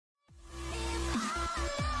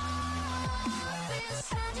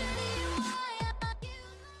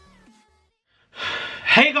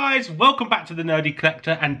Hey guys, welcome back to the Nerdy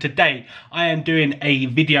Collector, and today I am doing a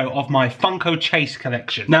video of my Funko Chase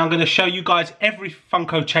collection. Now I'm going to show you guys every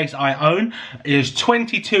Funko Chase I own. There's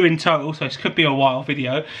 22 in total, so this could be a while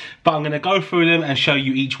video, but I'm going to go through them and show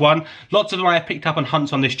you each one. Lots of them I have picked up on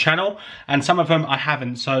hunts on this channel, and some of them I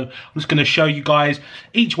haven't, so I'm just going to show you guys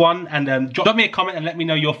each one, and drop me a comment and let me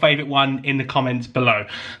know your favourite one in the comments below.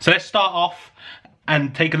 So let's start off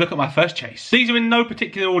and take a look at my first chase. These are in no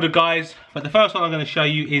particular order, guys, but the first one I'm going to show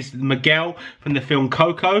you is Miguel from the film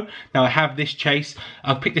Coco. Now I have this chase.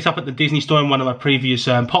 I picked this up at the Disney store in one of my previous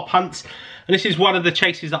pop hunts, and this is one of the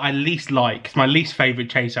chases that I least like. It's my least favourite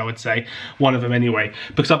chase, I would say, one of them anyway,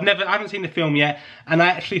 because I haven't seen the film yet, and I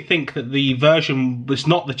actually think that the version was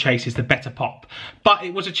not the chase, is the better pop. But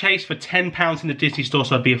it was a chase for £10 in the Disney store,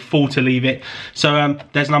 so I'd be a fool to leave it. So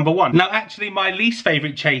there's number one. Now actually my least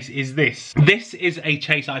favourite chase is this. This is a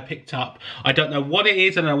chase I picked up. I don't know what it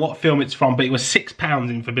is, I don't know what film it's from, but it was £6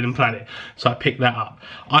 in Forbidden Planet, so I picked that up.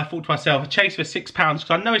 I thought to myself, a chase for £6, because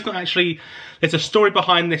I know it's not actually, there's a story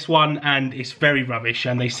behind this one and it's very rubbish,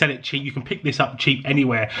 and they sell it cheap. You can pick this up cheap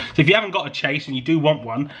anywhere. So if you haven't got a chase and you do want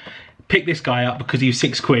one, pick this guy up because he was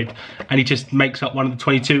 £6 and he just makes up one of the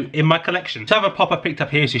 22 in my collection. The other pop I picked up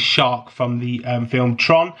here is a shark from the film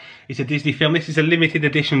Tron. It's a Disney film. This is a limited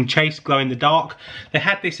edition chase, glow in the dark. They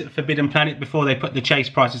had this at Forbidden Planet before they put the chase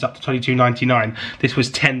prices up to $22.99. This was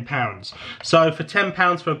 £10. So for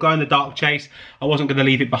 £10 for a glow in the dark chase, I wasn't going to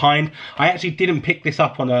leave it behind. I actually didn't pick this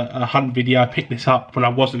up on a hunt video. I picked this up when I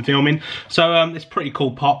wasn't filming. So it's pretty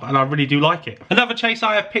cool pop, and I really do like it. Another chase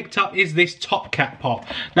I have picked up is this Top Cat pop.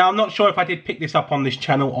 Now I'm not sure if I did pick this up on this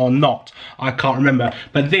channel or not. I can't remember.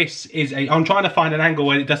 But this is a, I'm trying to find an angle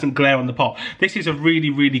where it doesn't glare on the pop. This is a really,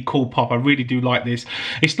 really cool pop. I really do like this.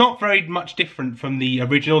 It's not very much different from the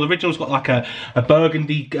original. The original's got like a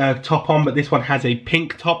burgundy top on, but this one has a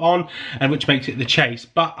pink top on, and which makes it the chase.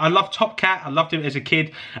 But I love Top Cat. I loved it as a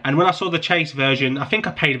kid, and when I saw the chase version, I think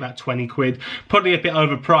I paid about £20, probably a bit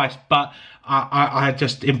overpriced, but I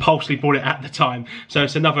just impulsively bought it at the time. So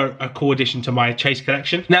it's another cool addition to my chase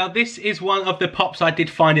collection. Now this is one of the pops I did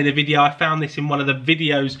find in a video. I found this in one of the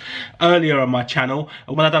videos earlier on my channel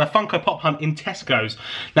when I done a Funko Pop hunt in Tesco's.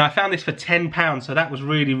 Now I found this for £10, so that was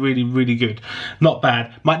really, really, really good. Not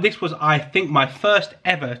bad. This was, I think, my first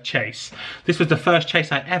ever chase. This was the first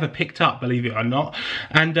chase I ever picked up, believe it or not.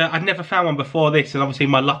 And I'd never found one before this, and obviously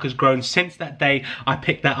my luck has grown since that day I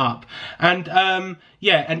picked that up. And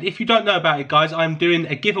yeah, and if you don't know about it, guys, I'm doing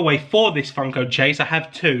a giveaway for this Funko Chase. I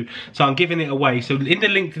have two, so I'm giving it away. So in the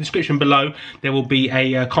link in the description below, there will be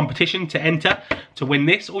a competition to enter to win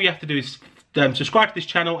this. All you have to do is subscribe to this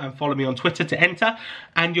channel and follow me on Twitter to enter,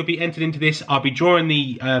 and you'll be entered into this. I'll be drawing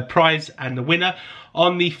the prize and the winner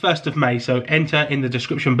on the 1st of May, so enter in the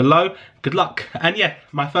description below. Good luck. And yeah,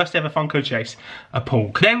 my first ever Funko Chase, a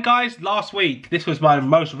pork. Then guys, last week, this was my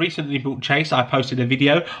most recently bought chase. I posted a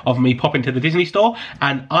video of me popping to the Disney store,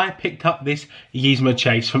 and I picked up this Yzma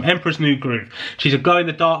chase from Emperor's New Groove. She's a glow in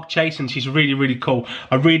the dark chase, and she's really, really cool.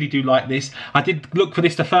 I really do like this. I did look for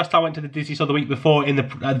this the first time I went to the Disney store the week before in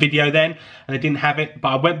the video then, and they didn't have it, but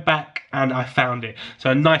I went back and I found it.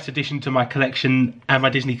 So a nice addition to my collection and my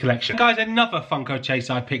Disney collection. Guys, another Funko Chase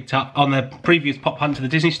I picked up on the previous pop hunt to the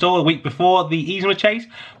Disney store the week before the Yzma chase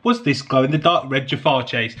was this glow in the dark red Jafar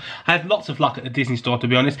chase. I had lots of luck at the Disney store, to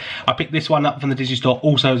be honest. I picked this one up from the Disney store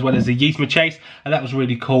also, as well as the Yzma chase, and that was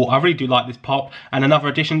really cool. I really do like this pop, and another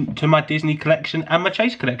addition to my Disney collection and my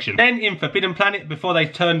chase collection. Then in Forbidden Planet, before they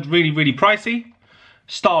turned really, really pricey,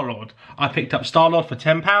 Star-Lord. I picked up Star-Lord for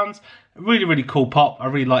 £10. Really, really cool pop. I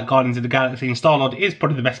really like Guardians of the Galaxy, and Star-Lord is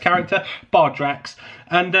probably the best character, bar Drax.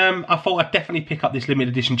 And I thought I'd definitely pick up this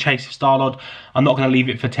limited edition chase of Star-Lord. I'm not going to leave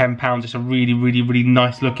it for £10. It's a really, really, really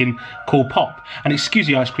nice looking, cool pop. And excuse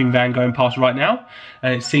the ice cream van going past right now.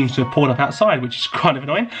 It seems to have poured up outside, which is kind of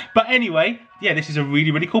annoying. But anyway, yeah, this is a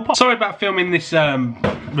really, really cool pop. Sorry about filming this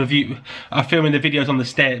review. I'm filming the videos on the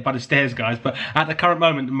stairs, by the stairs, guys. But at the current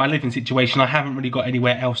moment in my living situation, I haven't really got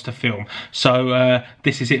anywhere else to film. So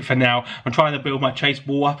this is it for now. I'm trying to build my chase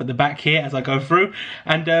wall up at the back here as I go through,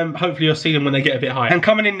 and hopefully you'll see them when they get a bit higher. And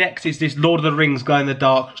coming in next is this Lord of the Rings glow in the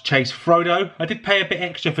dark chase Frodo. I did pay a bit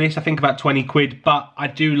extra for this, I think about £20, but I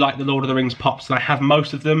do like the Lord of the Rings pops, and I have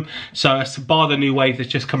most of them. So bar the new wave that's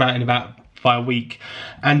just come out in about by a week.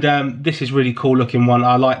 And this is really cool looking one.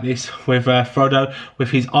 I like this with Frodo with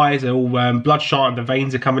his eyes are all bloodshot and the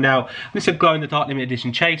veins are coming out. And it's a glow in the dark limited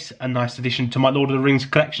edition chase, a nice addition to my Lord of the Rings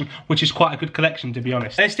collection, which is quite a good collection to be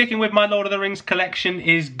honest. And sticking with my Lord of the Rings collection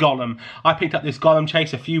is Gollum. I picked up this Gollum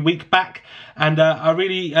chase a few weeks back, and I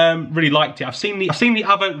really liked it. I've seen the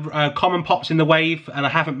other common pops in the wave, and I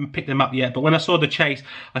haven't picked them up yet. But when I saw the chase,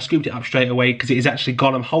 I scooped it up straight away because it is actually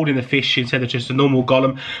Gollum holding the fish instead of just a normal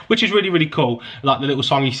Gollum, which is really cool, like the little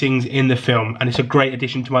song he sings in the film, and it's a great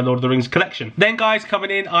addition to my Lord of the Rings collection. Then guys,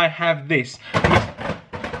 coming in, I have this.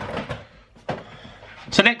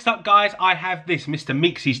 So next up guys, I have this Mr.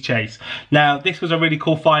 Meeksy's chase. Now this was a really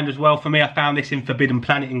cool find as well for me. I found this in Forbidden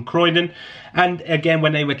Planet in Croydon, and again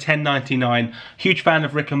when they were $10.99. Huge fan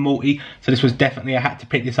of Rick and Morty, so this was definitely, I had to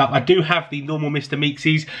pick this up. I do have the normal Mr.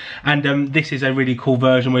 Meeksy's, and this is a really cool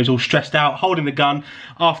version where he's all stressed out holding the gun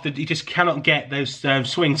after he just cannot get those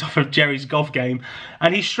swings off of Jerry's golf game,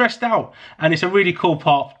 and he's stressed out, and it's a really cool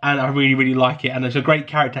pop, and I really like it, and it's a great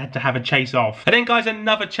character to have a chase of. And then guys,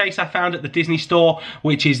 another chase I found at the Disney store,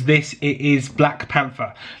 which is this. It is Black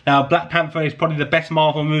Panther. Now Black Panther is probably the best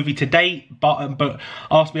Marvel movie to date, but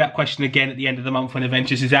ask me that question again at the end of the month when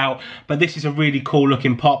Avengers is out. But this is a really cool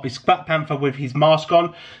looking pop. It's Black Panther with his mask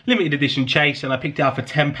on, limited edition chase, and I picked it up for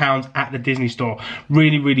 £10 at the Disney store.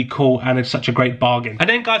 Really cool, and it's such a great bargain. And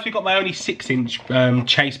then guys, we got my only 6-inch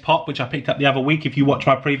chase pop, which I picked up the other week. If you watch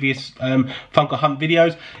my previous Funko Hunt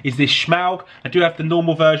videos, is this Schmaug. I do have the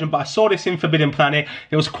normal version, but I saw this in Forbidden Planet.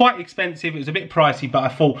 It was quite expensive, it was a bit pricey, but I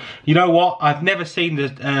thought, you know what, I've never seen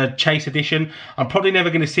the chase edition. I'm probably never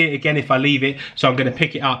going to see it again if I leave it, so I'm going to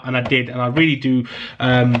pick it up, and I did, and I really do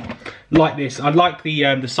like this. I like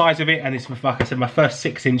the size of it, and it's, like I said, my first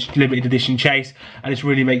 6-inch limited edition chase, and it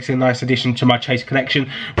really makes a nice addition to my chase collection.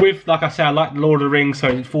 With, like I say, I like the Lord of the Rings, so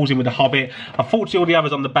it falls in with the Hobbit. Unfortunately, all the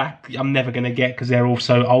others on the back I'm never going to get because they're all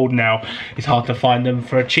so old now. It's hard to find them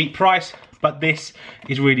for a cheap price, but this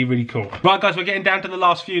is really cool. Right guys, we're getting down to the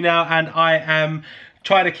last few now, and I am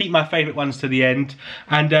trying to keep my favourite ones to the end.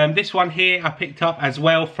 And this one here I picked up as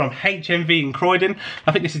well from HMV in Croydon.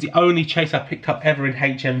 I think this is the only chase I picked up ever in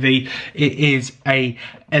HMV. It is a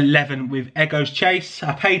 11 with Eggo's chase.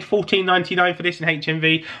 I paid $14.99 for this in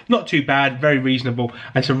HMV. Not too bad, very reasonable.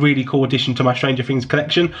 And it's a really cool addition to my Stranger Things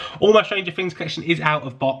collection. All my Stranger Things collection is out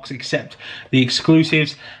of box except the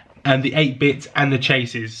exclusives and the 8-bits and the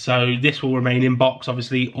chases, so this will remain in box.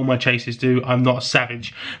 Obviously all my chases do, I'm not a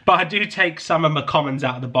savage, but I do take some of my commons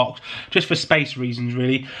out of the box just for space reasons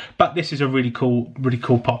really. But this is a really cool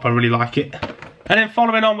pop, I really like it. And then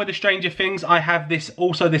following on with the Stranger Things, I have this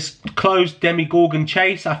closed Demogorgon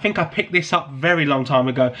chase. I think I picked this up very long time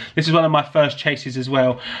ago. This is one of my first chases as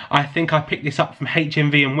well. I think I picked this up from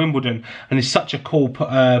HMV in Wimbledon, and it's such a cool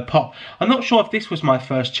pop. I'm not sure if this was my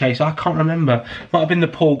first chase, I can't remember. Might have been the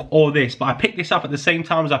Porg or this, but I picked this up at the same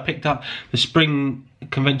time as I picked up the Spring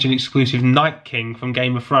Convention exclusive Night King from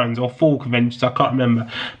Game of Thrones, or Fall Conventions, I can't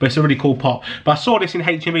remember, but it's a really cool pop. But I saw this in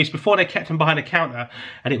HMVs before they kept them behind a counter,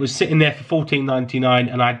 and it was sitting there for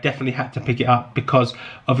 $14.99, and I definitely had to pick it up because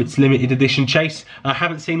of its limited edition chase. I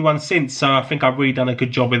haven't seen one since, so I think I've really done a good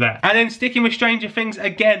job with that. And then sticking with Stranger Things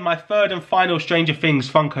again, my third and final Stranger Things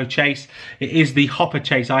Funko chase. It is the Hopper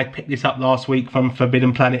chase. I picked this up last week from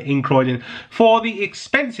Forbidden Planet in Croydon for the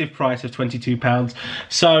expensive price of £22,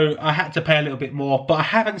 so I had to pay a little bit more. But I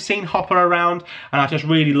haven't seen Hopper around, and I just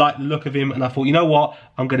really like the look of him, and I thought, you know what,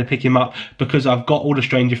 I'm going to pick him up because I've got all the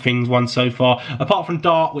Stranger Things ones so far, apart from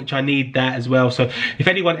Dart, which I need that as well. So if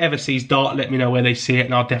anyone ever sees Dart, let me know where they see it,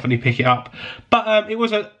 and I'll definitely pick it up. But it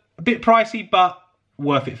was a bit pricey, but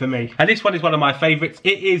worth it for me. And this one is one of my favourites.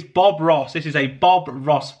 It is Bob Ross. This is a Bob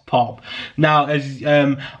Ross pop. Now, as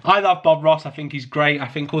I love Bob Ross, I think he's great. I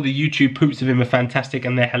think all the YouTube poops of him are fantastic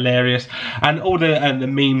and they're hilarious, and all the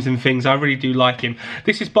memes and things, I really do like him.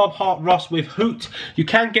 This is Bob Ross with Hoot. You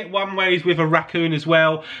can get one where he's with a raccoon as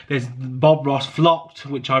well. There's Bob Ross Flocked,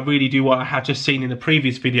 which I really do what I had just seen in the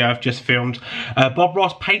previous video I've just filmed. Bob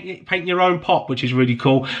Ross paint your own pop, which is really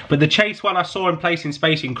cool. But the chase one I saw in Place in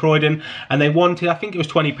Space in Croydon, and they wanted, I think it was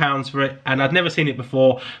 £20 for it, and I'd never seen it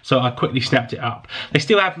before, so I quickly snapped it up. They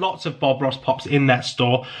still have lots of Bob Ross pops in that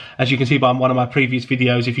store, as you can see by one of my previous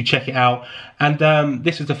videos if you check it out. And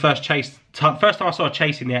this is the first time I saw a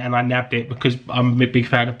chase in there, and I nabbed it because I'm a big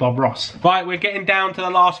fan of Bob Ross. Right, we're getting down to the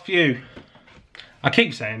last few. I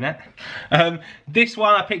keep saying that. This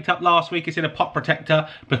one I picked up last week. It's in a pop protector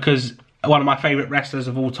because one of my favourite wrestlers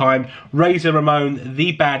of all time, Razor Ramon,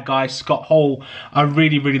 the bad guy, Scott Hall. I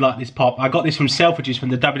really like this pop. I got this from Selfridges from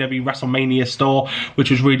the WWE WrestleMania store,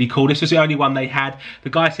 which was really cool. This was the only one they had.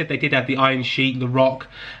 The guy said they did have the Iron Sheik, The Rock,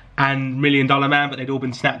 and $1 Million Man, but they'd all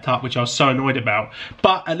been snapped up, which I was so annoyed about.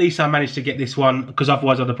 But at least I managed to get this one, because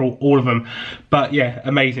otherwise I'd have brought all of them. But yeah,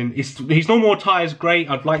 amazing. His normal attire is great.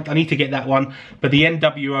 I need to get that one, but the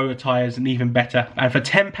NWO attire is even better. And for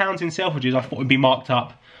 £10 in Selfridges, I thought it would be marked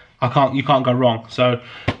up. You can't go wrong. So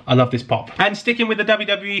I love this pop. And sticking with the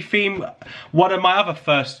WWE theme, one of my other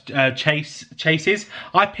first chases,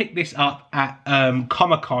 I picked this up at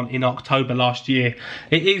Comic-Con in October last year.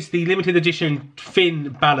 It is the limited edition Finn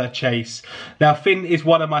Balor chase. Now, Finn is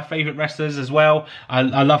one of my favourite wrestlers as well.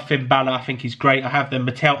 I love Finn Balor. I think he's great. I have the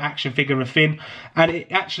Mattel action figure of Finn, and it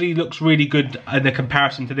actually looks really good in the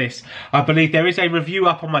comparison to this. I believe there is a review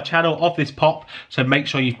up on my channel of this pop, so make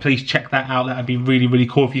sure you please check that out. That would be really, really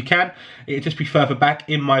cool if you can. It'll just be further back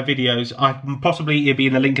in my videos. Possibly it'll be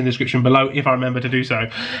in the link in the description below if I remember to do so.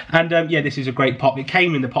 And yeah, this is a great pop. It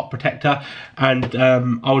came in the pop protector, and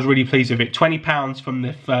I was really pleased with it. £20 from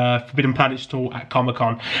the Forbidden Planet store at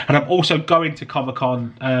Comic-Con, and I'm also going to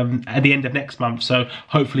Comic-Con at the end of next month, so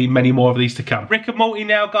hopefully many more of these to come. Rick and Morty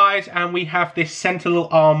now, guys, and we have this Sentinel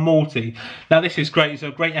Arm Morty. Now this is great. It's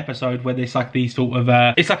a great episode where there's like these sort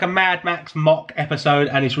of it's like a Mad Max mock episode,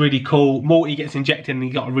 and it's really cool. Morty gets injected and he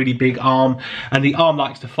got a really big arm, and the arm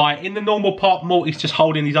likes to fight. In the normal pop, Morty's just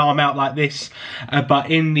holding his arm out like this, but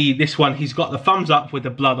in this one he's got the thumbs up with the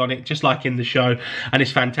blood on it, just like in the show, and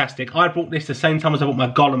it's fantastic. I bought this the same time as I bought my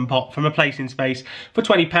Gollum pop from A Place in Space for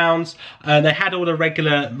 £20. They had all the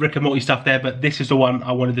regular Rick and Morty stuff there, but this is the one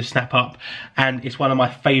I wanted to snap up, and it's one of my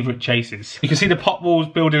favourite chases. You can see the pop walls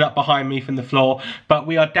building up behind me from the floor, but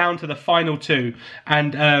we are down to the final two,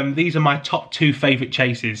 and these are my top two favourite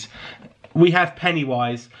chases. We have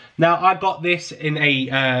Pennywise. Now, I got this in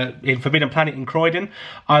in Forbidden Planet in Croydon.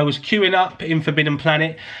 I was queuing up in Forbidden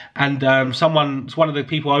Planet, and one of the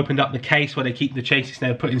people opened up the case where they keep the chases and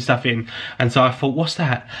they were putting stuff in. And so I thought, what's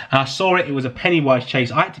that? And I saw it. It was a Pennywise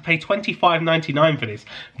chase. I had to pay $25.99 for this.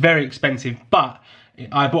 Very expensive, but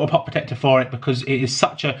I bought a pop protector for it because it is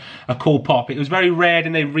such a cool pop. It was very rare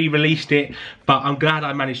and they re-released it, but I'm glad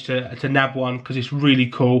I managed to nab one because it's really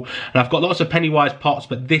cool. And I've got lots of Pennywise pops,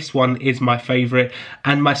 but this one is my favourite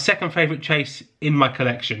and my second favourite chase in my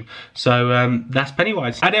collection. So that's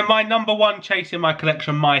Pennywise. And then my number one chase in my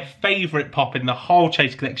collection, my favourite pop in the whole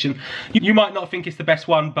chase collection. You might not think it's the best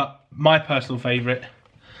one, but my personal favourite,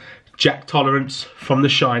 Jack Tolerance from The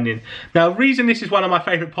Shining. Now, the reason this is one of my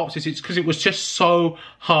favourite pops is it's because it was just so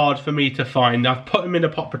hard for me to find. I've put them in a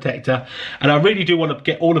pop protector, and I really do want to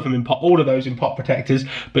get all of them in all of those in pop protectors,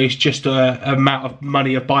 but it's just a amount of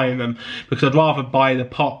money of buying them, because I'd rather buy the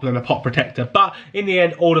pop than a pop protector. But in the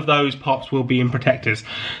end, all of those pops will be in protectors.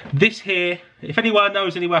 This here, if anyone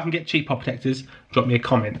knows anywhere I can get cheap pop protectors, drop me a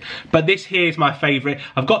comment. But this here is my favourite.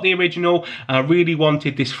 I've got the original, and I really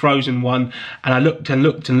wanted this frozen one, and I looked and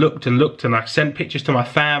looked and looked and looked, and I sent pictures to my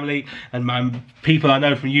family and my people I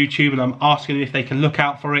know from YouTube, and I'm asking them if they can look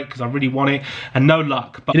out for it because I really want it, and no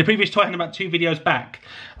luck. But in the previous toy hunt about 2 videos back,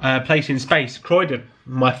 Place in Space, Croydon,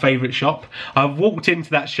 my favourite shop. I walked into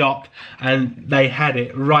that shop and they had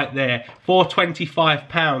it right there for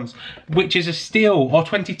 £25, which is a steal, or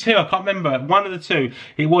 22, I can't remember, one of the two.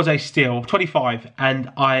 It was a steal, 25,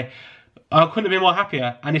 and I couldn't have been more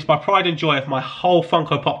happier, and it's my pride and joy of my whole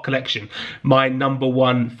Funko Pop collection, my number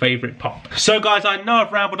one favourite pop. So guys, I know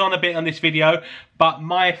I've rambled on a bit on this video, but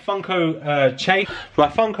my Funko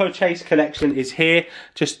Chase collection is here,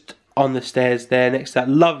 just on the stairs there next to that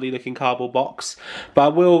lovely looking cardboard box. But I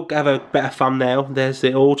will have a better thumbnail. There's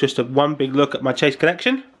it all, just one big look at my chase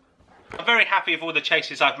collection. I'm very happy with all the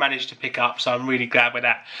chases I've managed to pick up, so I'm really glad with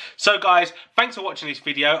that. So guys, thanks for watching this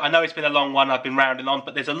video. I know it's been a long one, I've been rounding on,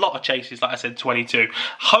 but there's a lot of chases, like I said, 22.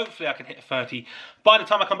 Hopefully I can hit 30 by the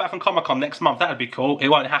time I come back from Comic-Con next month. That would be cool. It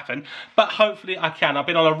won't happen, but hopefully I can. I've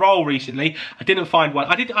been on a roll recently. I didn't find one.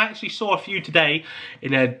 I actually saw a few today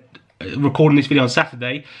in recording this video on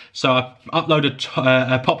Saturday, so I uploaded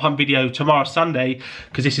a pop hunt video tomorrow Sunday,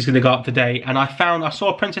 because this is going to go up today, and I saw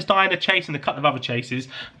a Princess Diana chase and a couple of other chases,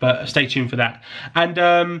 but stay tuned for that.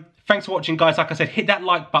 And thanks for watching, guys. Like I said, hit that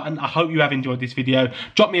like button. I hope you have enjoyed this video.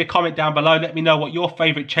 Drop me a comment down below. Let me know what your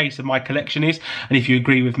favourite chase of my collection is, and if you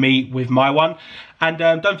agree with me with my one. And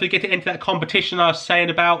don't forget to enter that competition I was saying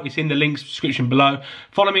about. It's in the links description below.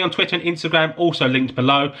 Follow me on Twitter and Instagram, also linked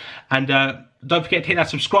below. And don't forget to hit that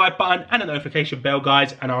subscribe button and the notification bell,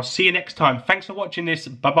 guys. And I'll see you next time. Thanks for watching this.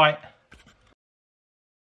 Bye-bye.